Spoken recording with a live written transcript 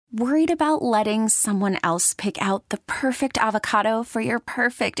Worried about letting someone else pick out the perfect avocado for your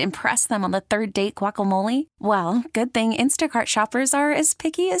perfect impress them on the third date guacamole? Well, good thing Instacart shoppers are as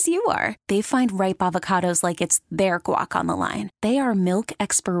picky as you are. They find ripe avocados like it's their guac on the line. They are milk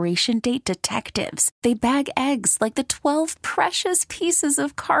expiration date detectives. They bag eggs like the 12 precious pieces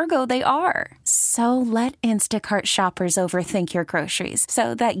of cargo they are. So let Instacart shoppers overthink your groceries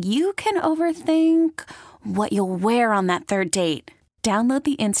so that you can overthink what you'll wear on that third date. Download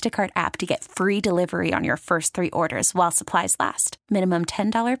the Instacart app to get free delivery on your first 3 orders while supplies last. Minimum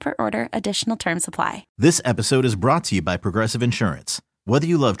 $10 per order. Additional terms apply. This episode is brought to you by Progressive Insurance. Whether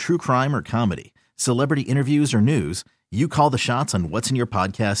you love true crime or comedy, celebrity interviews or news, you call the shots on what's in your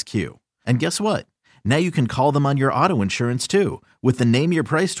podcast queue. And guess what? Now you can call them on your auto insurance too with the Name Your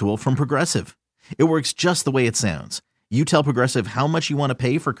Price tool from Progressive. It works just the way it sounds. You tell Progressive how much you want to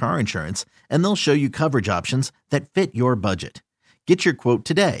pay for car insurance, and they'll show you coverage options that fit your budget. Get your quote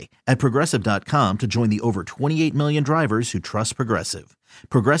today at Progressive.com to join the over 28 million drivers who trust Progressive.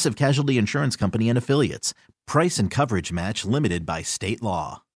 Progressive Casualty Insurance Company and Affiliates. Price and coverage match limited by state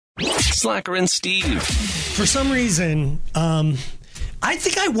law. Slacker and Steve. For some reason, I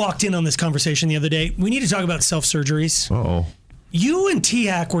think I walked in on this conversation the other day. We need to talk about self-surgeries. Uh-oh. You and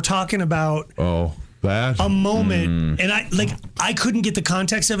T-Hack were talking about... That? A moment, and I couldn't get the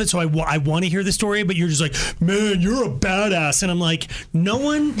context of it, so I want to hear the story, but you're just like, man, you're a badass. And I'm like, no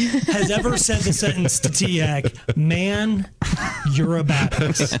one has ever said the sentence to T-Hack, man, you're a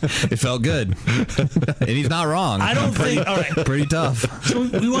badass. It felt good. And he's not wrong. I don't think, all right. Pretty tough. So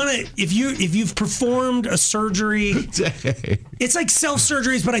we want to, if you've performed a surgery, it's like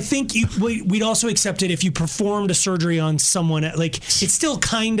self-surgeries, but I think we'd also accept it if you performed a surgery on someone, like, it's still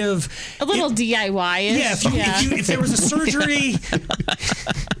kind of... A little DIY. Yeah, if there was a surgery,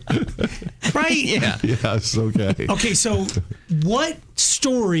 right? Yeah. Yes, okay. Okay, so what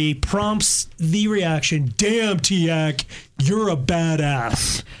story prompts the reaction, damn, T-Hack, you're a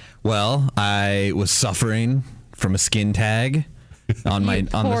badass? Well, I was suffering from a skin tag on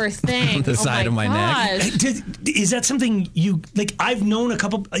the side of my neck. Is that something you, like, I've known a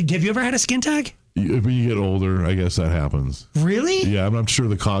couple, have you ever had a skin tag? When you get older, I guess that happens. Really? Yeah, I'm not sure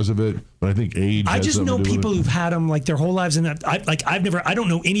the cause of it, but I think age. I just know people who've had them like their whole lives, and that I don't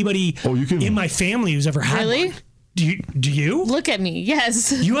know anybody in my family who's ever had one. Do you? Look at me.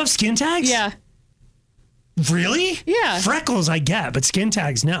 Yes. You have skin tags? Yeah. Really? Yeah. Freckles I get, but skin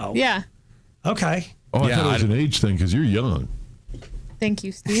tags no. Yeah. Okay. Oh, I thought it was an age thing because you're young. Thank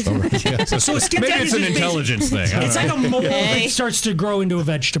you, Steve. Right, yeah. So a skin Maybe tag it's an intelligence thing. It's like a mole that starts to grow into a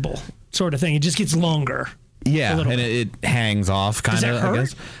vegetable sort of thing. It just gets longer. Yeah, and it hangs off kind of, I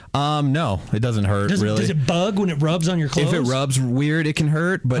guess. No, it doesn't hurt, really. Does it bug when it rubs on your clothes? If it rubs weird, it can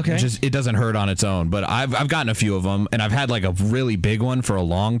hurt, but it doesn't hurt on its own. But I've gotten a few of them, and I've had like a really big one for a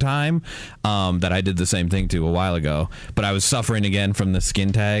long time that I did the same thing to a while ago. But I was suffering again from the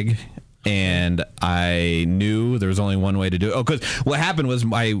skin tag, and I knew there was only one way to do it. Oh, because what happened was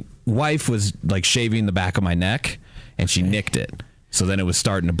my wife was like shaving the back of my neck, and she nicked it. So then it was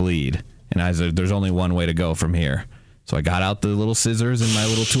starting to bleed. And I said, there's only one way to go from here. So I got out the little scissors in my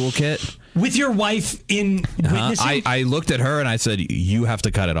little toolkit. With your wife in witnessing? I looked at her and I said, you have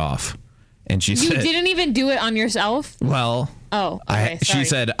to cut it off. And she said... You didn't even do it on yourself? Well... Oh, okay, she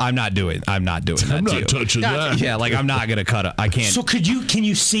said, I'm not doing that to you. I'm not touching that. Yeah, like I'm not going to cut it. I can't. So can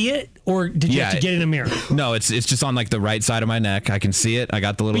you see it? Or did you have to get in a mirror? No, it's just on like the right side of my neck. I can see it. I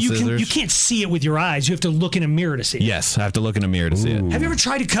got the little scissors. You can't see it with your eyes. You have to look in a mirre to see it. Yes, I have to look in a mirror to see it. Have you ever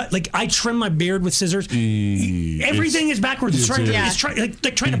tried to cut, like I trim my beard with scissors? Everything is backwards. It's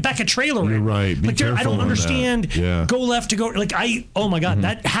trying to back a trailer in. You're right. Like I don't understand. Yeah. Go left to go, like oh my God,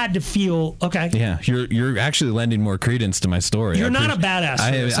 that had to feel, okay. Yeah, you're actually lending more credence to my story. You're not a badass.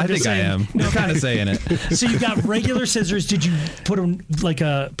 I think I am. You're kind of saying it. So you got regular scissors. Did you put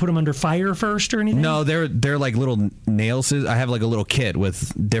them under fire first or anything? No, they're like little nail scissors. I have like a little kit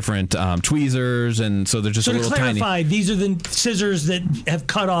with different tweezers, and so they're just a little tiny. So to clarify, these are the scissors that have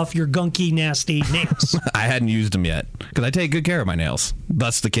cut off your gunky, nasty nails. I hadn't used them yet because I take good care of my nails.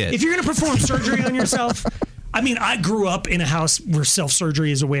 Thus the kit. If you're going to perform surgery on yourself, I mean, I grew up in a house where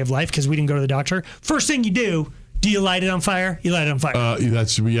self-surgery is a way of life because we didn't go to the doctor. First thing you do you light it on fire? You light it on fire. My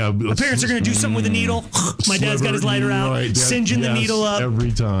parents are going to do something with a needle. My dad's got his lighter out, singeing the needle up.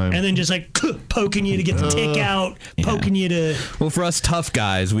 Every time. And then just like poking you to get the tick out, poking you to... Well, for us tough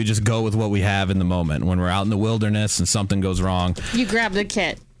guys, we just go with what we have in the moment. When we're out in the wilderness and something goes wrong. You grab the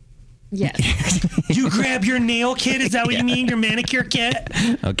kit. Yes. You grab your nail kit? Is that what you mean? Your manicure kit?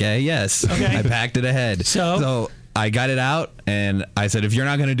 Okay, yes. Okay. I packed it ahead. So I got it out, and I said, if you're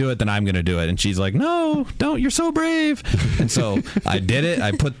not going to do it, then I'm going to do it. And she's like, no, don't. You're so brave. And so I did it.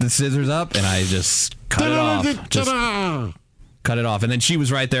 I put the scissors up, and I just cut it off. Just cut it off. And then she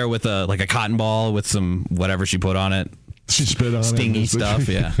was right there with a cotton ball with some whatever she put on it. She spit on Stingy stuff,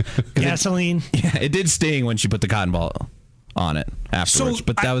 yeah. Gasoline. It did sting when she put the cotton ball on it afterwards,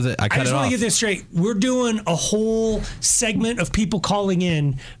 but that was it. I cut it off. I just want to get this straight. We're doing a whole segment of people calling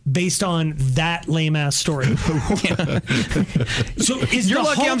in based on that lame ass story. So you're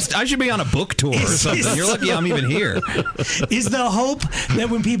lucky I should be on a book tour or something. You're lucky I'm even here. Is the hope that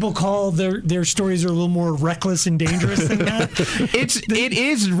when people call their stories are a little more reckless and dangerous than that? It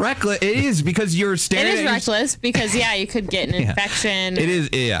is reckless. It is because you're staring. It is reckless because you could get an infection. It is.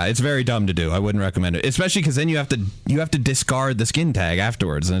 Yeah, it's very dumb to do. I wouldn't recommend it, especially because then you have to discard the skin tag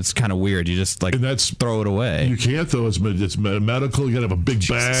afterwards, and it's kind of weird. You just throw it away. You can't though. It's medical. You gotta have a big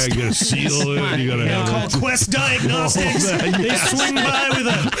bag. You gotta seal it. You gotta have call Quest Diagnostics. They swing by with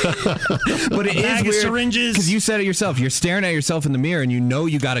a but it bag is of weird syringes. because you said it yourself. You're staring at yourself in the mirror, and you know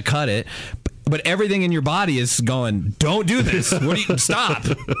you got to cut it. But everything in your body is going, don't do this. What do you stop?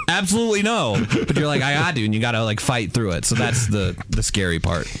 Absolutely no. But you're like, I got to, and you got to fight through it. So that's the scary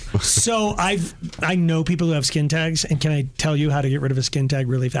part. So I know people who have skin tags, and can I tell you how to get rid of a skin tag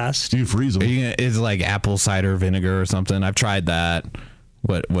really fast? You freeze them. Is it like apple cider vinegar or something? I've tried that.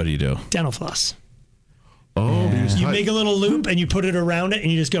 What do you do? Dental floss. Oh, you make a little loop and you put it around it and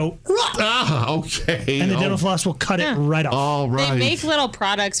you just go, okay. And the dental floss will cut it right off. All right. They make little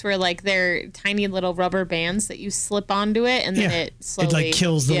products where they're tiny little rubber bands that you slip onto it and then it slowly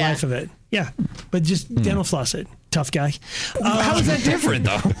kills the life of it. Yeah, but just dental floss it. Tough guy. How is that different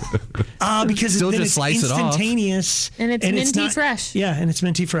though? Because still then just it's slice it off. instantaneous and it's minty fresh. Yeah, and it's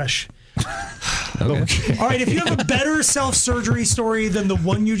minty fresh. Okay. All right, if you have a better self-surgery story than the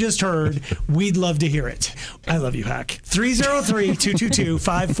one you just heard, we'd love to hear it. I love you, Hack.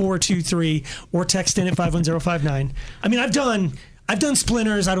 303-222-5423 or text in at 51059. I mean, I've done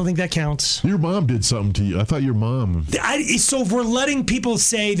splinters. I don't think that counts. Your mom did something to you. I thought your mom. So if we're letting people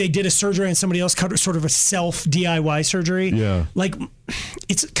say they did a surgery and somebody else cut sort of a self DIY surgery,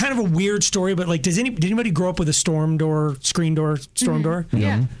 it's kind of a weird story. But did anybody grow up with a screen door?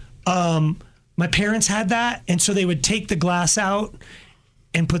 Yeah. My parents had that, and so they would take the glass out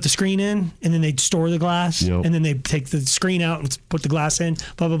and put the screen in, and then they'd store the glass, and then they'd take the screen out and put the glass in,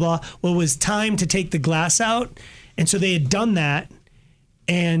 blah, blah, blah. Well, it was time to take the glass out, and so they had done that,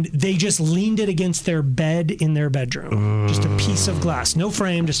 and they just leaned it against their bed in their bedroom. Just a piece of glass. No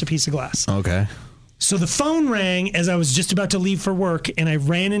frame, just a piece of glass. Okay. So the phone rang as I was just about to leave for work, and I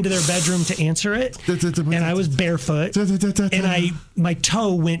ran into their bedroom to answer it, and I was barefoot, and my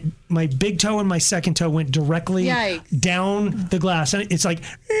big toe and my second toe went directly down the glass, and it's like,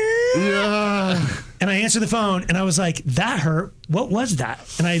 and I answered the phone, and I was like, that hurt. What was that?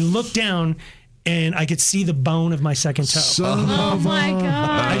 And I looked down, and I could see the bone of my second toe. Oh my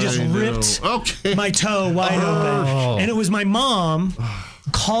God. I just ripped my toe wide open, and it was my mom.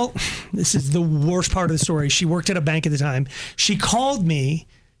 This is the worst part of the story. She worked at a bank at the time. She called me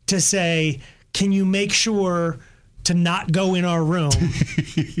to say, can you make sure to not go in our room?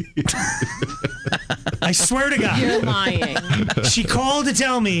 I swear to God. You're lying. She called to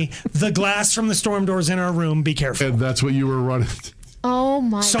tell me the glass from the storm door's in our room. Be careful. And that's what you were running. Oh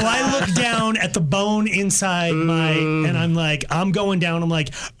my God. So I look down at the bone inside and I'm like, I'm going down. I'm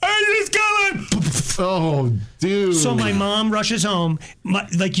like, I just got it. Oh, dude. So my mom rushes home.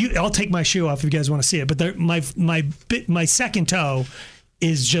 I'll take my shoe off if you guys want to see it. But my second toe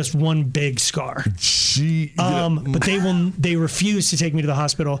is just one big scar. But they refuse to take me to the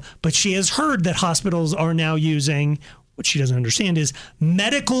hospital. But she has heard that hospitals are now using, what she doesn't understand is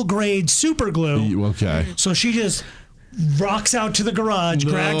medical grade super glue. Okay. So she just rocks out to the garage,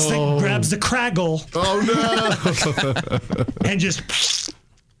 grabs the craggle. Oh no! And just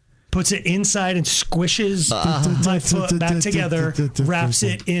puts it inside and squishes my foot back together, wraps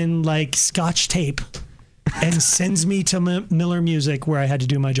it in Scotch tape, and sends me to Miller Music, where I had to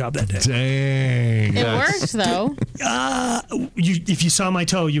do my job that day. Dang. It worked though. If you saw my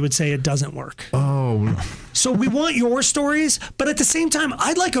toe, you would say it doesn't work. Oh. So we want your stories, but at the same time,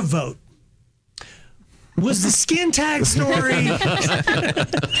 I'd like a vote. Was the skin tag story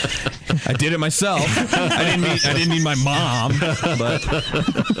I did it myself. I didn't need my mom, but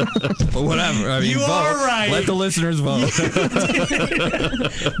whatever. I mean, You vote. are right. Let the listeners vote.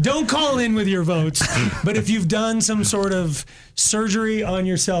 Don't call in with your votes, but if you've done some sort of surgery on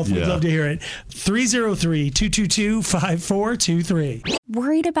yourself, we'd love to hear it. 303-222-5423.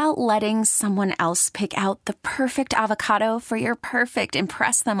 Worried about letting someone else pick out the perfect avocado for your perfect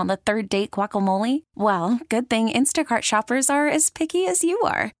impress them on the third date guacamole? Well, good thing Instacart shoppers are as picky as you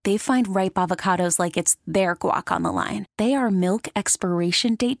are. They find ripe avocados like it's their guac on the line. They are milk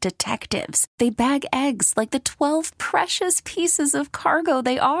expiration date detectives. They bag eggs like the 12 precious pieces of cargo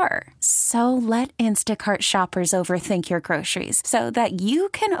they are. So let Instacart shoppers overthink your groceries so that you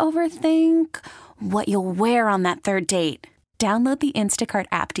can overthink what you'll wear on that third date. Download the Instacart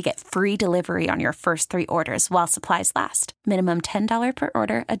app to get free delivery on your first 3 orders while supplies last. Minimum $10 per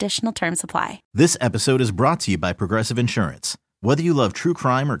order. Additional terms apply. This episode is brought to you by Progressive Insurance. Whether you love true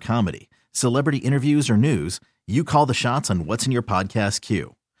crime or comedy, celebrity interviews or news, you call the shots on what's in your podcast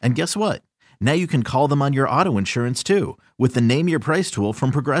queue. And guess what? Now you can call them on your auto insurance too with the Name Your Price tool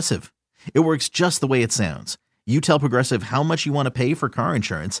from Progressive. It works just the way it sounds. You tell Progressive how much you want to pay for car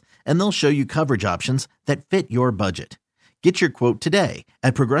insurance, and they'll show you coverage options that fit your budget. Get your quote today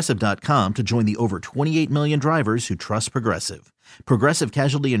at Progressive.com to join the over 28 million drivers who trust Progressive. Progressive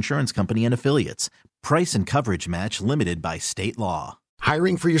Casualty Insurance Company and Affiliates. Price and coverage match limited by state law.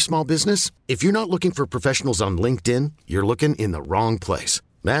 Hiring for your small business? If you're not looking for professionals on LinkedIn, you're looking in the wrong place.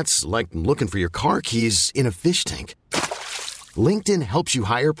 That's like looking for your car keys in a fish tank. LinkedIn helps you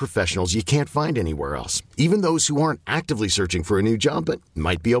hire professionals you can't find anywhere else, even those who aren't actively searching for a new job but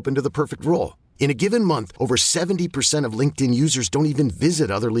might be open to the perfect role. In a given month, over 70% of LinkedIn users don't even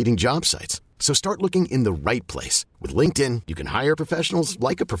visit other leading job sites. So start looking in the right place. With LinkedIn, you can hire professionals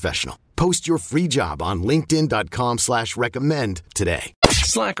like a professional. Post your free job on linkedin.com/recommend today.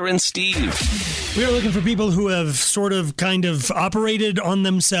 Slacker and Steve. We are looking for people who have sort of kind of operated on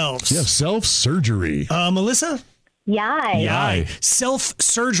themselves. Yeah, self-surgery. Melissa? Yay.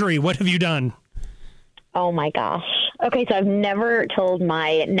 Self-surgery. What have you done? Oh my gosh. Okay, so I've never told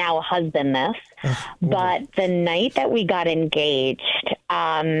my now husband this, but the night that we got engaged,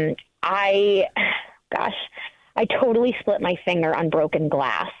 I totally split my finger on broken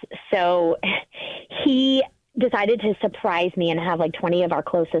glass. So he decided to surprise me and have like 20 of our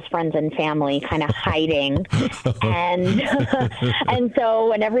closest friends and family kind of hiding. And so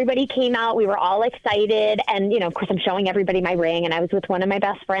when everybody came out, we were all excited. And, you know, of course, I'm showing everybody my ring. And I was with one of my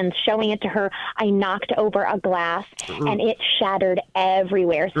best friends showing it to her. I knocked over a glass and it shattered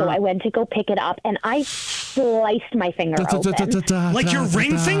everywhere. So I went to go pick it up and I sliced my finger open. Like your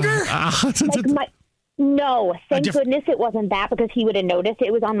ring finger? No, thank goodness it wasn't that because he would have noticed.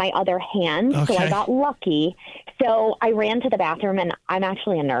 It was on my other hand, so I got lucky. So I ran to the bathroom, and I'm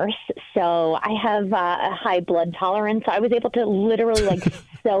actually a nurse, so I have a high blood tolerance. So I was able to literally like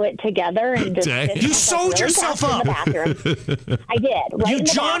sew it together and just. You sewed yourself up. In the bathroom. I did. Right You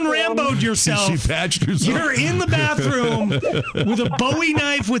John Rambo'd yourself. She patched herself. You're in the bathroom with a Bowie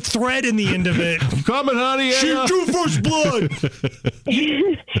knife with thread in the end of it. Coming, honey. Shoot you first blood.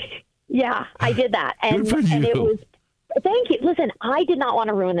 Yeah, I did that. And it was, thank you. Listen, I did not want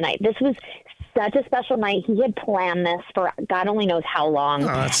to ruin the night. This was such a special night. He had planned this for God only knows how long.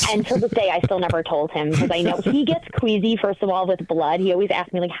 And to this day, I still never told him because I know he gets queasy, first of all, with blood. He always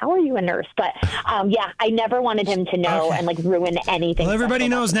asks me, like, how are you a nurse? But yeah, I never wanted him to know and like ruin anything. Well, everybody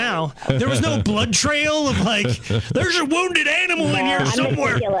knows now. There was no blood trail of like, there's a wounded animal in here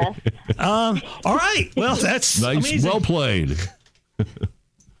somewhere. All right. Well, that's nice. Amazing. Well played.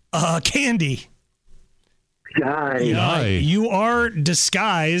 Candy. Guy. You are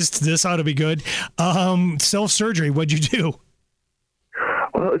disguised. This ought to be good. Self-surgery. What'd you do?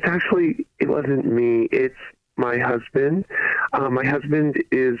 Well, it wasn't me. It's my husband. My husband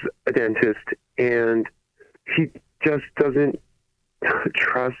is a dentist, and he just doesn't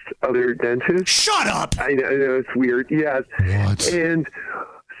trust other dentists. Shut up! I know it's weird. Yes. What? And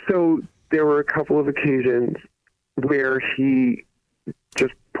so there were a couple of occasions where he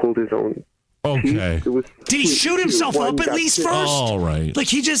just pulled his own. Okay. Did he shoot himself up at least first? All right. Like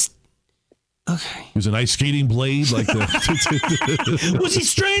he just. Okay. It was an ice skating blade, like the. Was he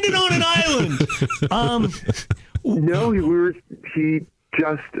stranded on an island? No,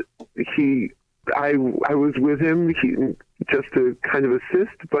 I was with him. Just to kind of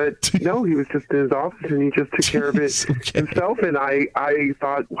assist, but no, he was just in his office and he just took care of it himself. And I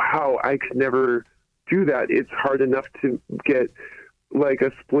thought, wow, I could never do that. It's hard enough to get like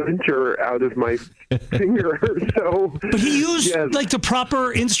a splinter out of my finger. So, but he used like the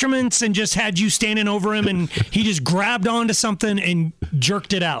proper instruments and just had you standing over him, and he just grabbed onto something and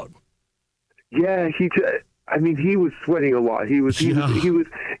jerked it out. Yeah, he was sweating a lot. It was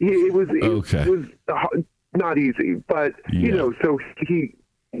not easy, but so he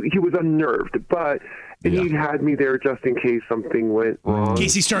was unnerved, but he had me there just in case something went wrong. In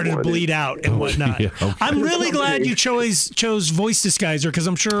case he started to bleed out and whatnot. Yeah, okay. I'm really glad you chose voice disguiser, because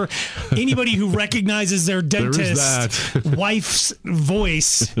I'm sure anybody who recognizes their dentist wife's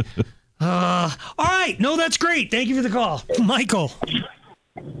voice. All right. No, that's great. Thank you for the call. Michael.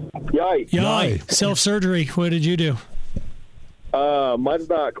 Yay. Self-surgery. What did you do? Mine's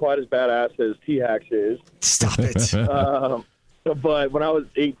not quite as badass as T-Hack's is. Stop it. But when I was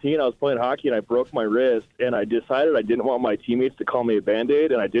 18, I was playing hockey and I broke my wrist, and I decided I didn't want my teammates to call me a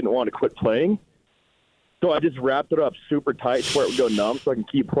Band-Aid, and I didn't want to quit playing. So I just wrapped it up super tight to where it would go numb so I can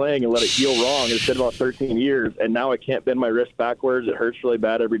keep playing and let it heal wrong. And it's been about 13 years, and now I can't bend my wrist backwards. It hurts really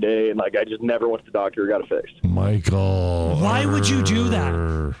bad every day, and I just never went to the doctor or got it fixed. Michael. Why would you do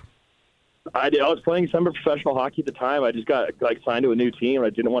that? I was playing semi-professional hockey at the time. I just got signed to a new team. I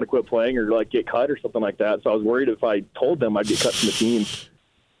didn't want to quit playing or get cut or something like that. So I was worried if I told them I'd get cut from the team.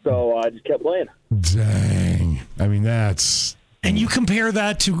 So I just kept playing. Dang. I mean, that's... And you compare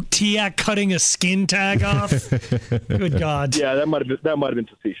that to Tiak cutting a skin tag off? Good God. Yeah, that might have been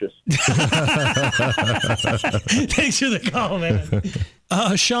facetious. Thanks for the call, man.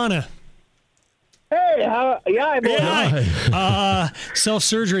 Shauna. Hey, hi.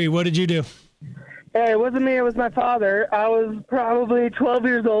 Self-surgery, what did you do? Hey, it wasn't me, it was my father. I was probably 12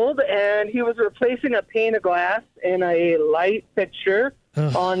 years old, and he was replacing a pane of glass in a light fixture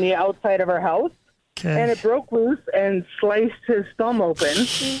on the outside of our house. Okay. And it broke loose and sliced his thumb open.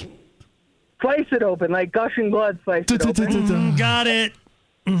 Sliced it open, like gushing blood sliced it open. Got it.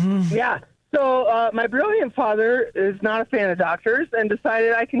 Mm-hmm. Yeah. So my brilliant father is not a fan of doctors and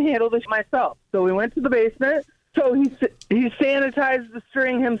decided I can handle this myself. So we went to the basement. So he sanitized the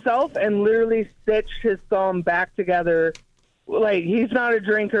string himself and literally stitched his thumb back together. Like, he's not a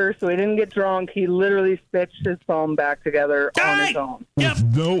drinker, so he didn't get drunk. He literally stitched his thumb back together on his own. Yep.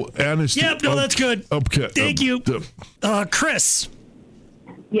 No anesthesia. Yep, no, that's good. Okay. Thank you. Chris.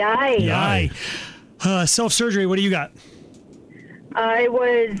 Yay. Self-surgery, what do you got? I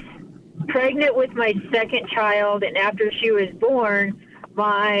was pregnant with my second child, and after she was born,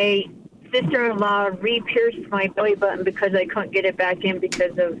 my sister-in-law re-pierced my belly button because I couldn't get it back in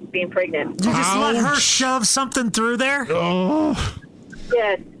because of being pregnant. Did you just let her shove something through there? Oh.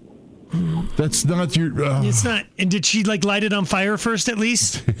 Yes. That's not your... It's not. And did she light it on fire first at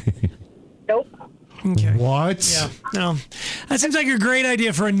least? Nope. Okay. What? Yeah. No. That seems like a great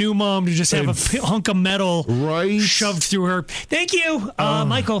idea for a new mom to just have a hunk of metal shoved through her. Thank you,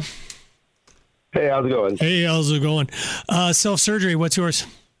 Michael. Hey, how's it going? Hey, how's it going? Self-surgery, what's yours?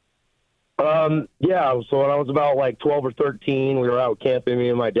 So when I was about 12 or 13, we were out camping, me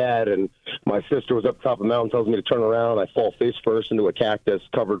and my dad, and my sister was up top of the mountain, tells me to turn around. I fall face first into a cactus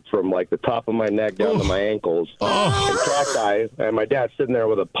covered from the top of my neck down to my ankles. And cacti, and my dad's sitting there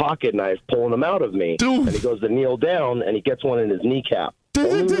with a pocket knife pulling them out of me. And he goes to kneel down, and he gets one in his kneecap.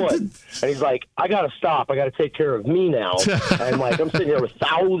 Only one. And he's like, I got to stop. I got to take care of me now. And I'm sitting here with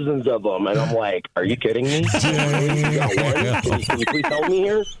thousands of them. And I'm like, are you kidding me? You got one? Can you please help me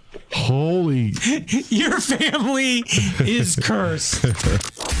here? Holy. Your family is cursed.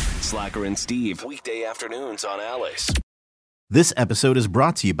 Slacker and Steve, weekday afternoons on Alice. This episode is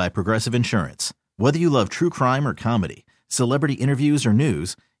brought to you by Progressive Insurance. Whether you love true crime or comedy, celebrity interviews or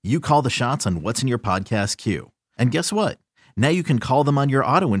news, you call the shots on what's in your podcast queue. And guess what? Now you can call them on your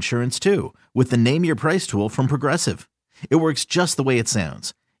auto insurance too with the Name Your Price tool from Progressive. It works just the way it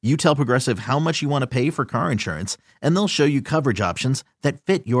sounds. You tell Progressive how much you want to pay for car insurance, and they'll show you coverage options that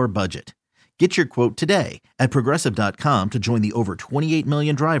fit your budget. Get your quote today at Progressive.com to join the over 28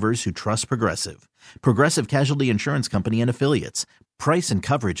 million drivers who trust Progressive. Progressive Casualty Insurance Company and Affiliates. Price and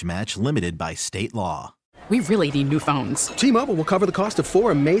coverage match limited by state law. We really need new phones. T-Mobile will cover the cost of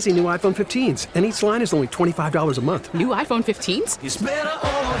 4 amazing new iPhone 15s, and each line is only $25 a month. New iPhone 15s? It's better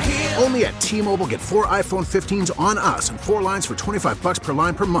over here. Only at T-Mobile, get 4 iPhone 15s on us and 4 lines for $25 per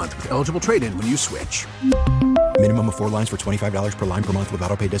line per month with eligible trade-in when you switch. Minimum of 4 lines for $25 per line per month with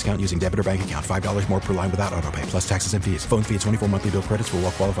autopay discount using debit or bank account. $5 more per line without autopay, plus taxes and fees. Phone fee at 24 monthly bill credits for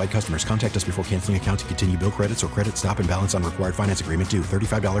well-qualified customers. Contact us before canceling account to continue bill credits or credit stop and balance on required finance agreement due.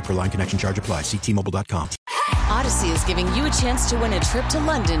 $35 per line connection charge applies. See T-Mobile.com. Odyssey is giving you a chance to win a trip to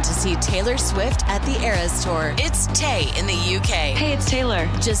London to see Taylor Swift at the Eras Tour. It's Tay in the UK. Hey, it's Taylor.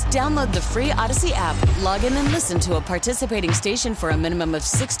 Just download the free Odyssey app, log in and listen to a participating station for a minimum of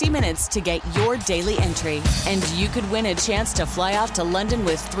 60 minutes to get your daily entry. And you could win a chance to fly off to London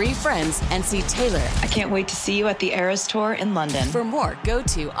with 3 friends and see Taylor. I can't wait to see you at the Eras Tour in London. For more, go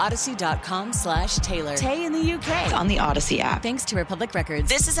to odyssey.com/Taylor. Tay in the UK. On the Odyssey app. Thanks to Republic Records.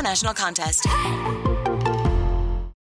 This is a national contest.